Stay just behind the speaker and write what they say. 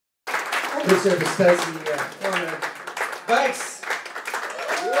Good service, Stacey. Bass.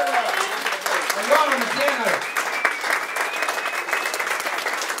 And Ron on the piano.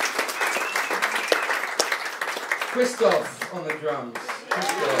 Christoph on the drums.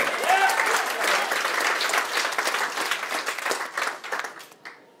 Christoph.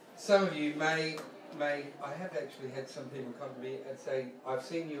 Some of you may, I have actually had some people come to me and say, I've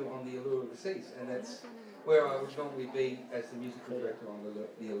seen you on The Allure of the Seas, and that's where I would normally be as the musical director on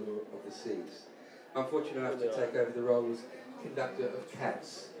The Allure of the Seas. I'm fortunate enough to take over the role as conductor of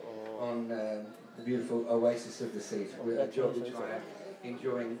Cats on the beautiful Oasis of the Seas, a job which I am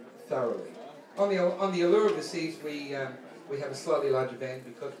enjoying thoroughly. On the Allure of the Seas, we have a slightly larger band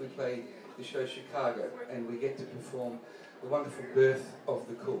because we play the show Chicago, and we get to perform the wonderful Birth of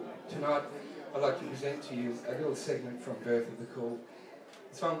the Cool. Tonight, I'd like to present to you a little segment from Birth of the Cool.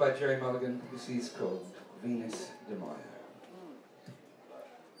 It's sung by Jerry Mulligan. This is called Venus de Milo.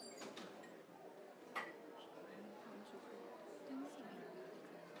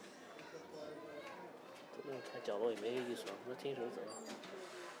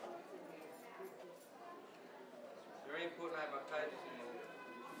 Very important I have my pages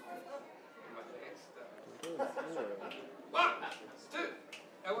in my pants. 1,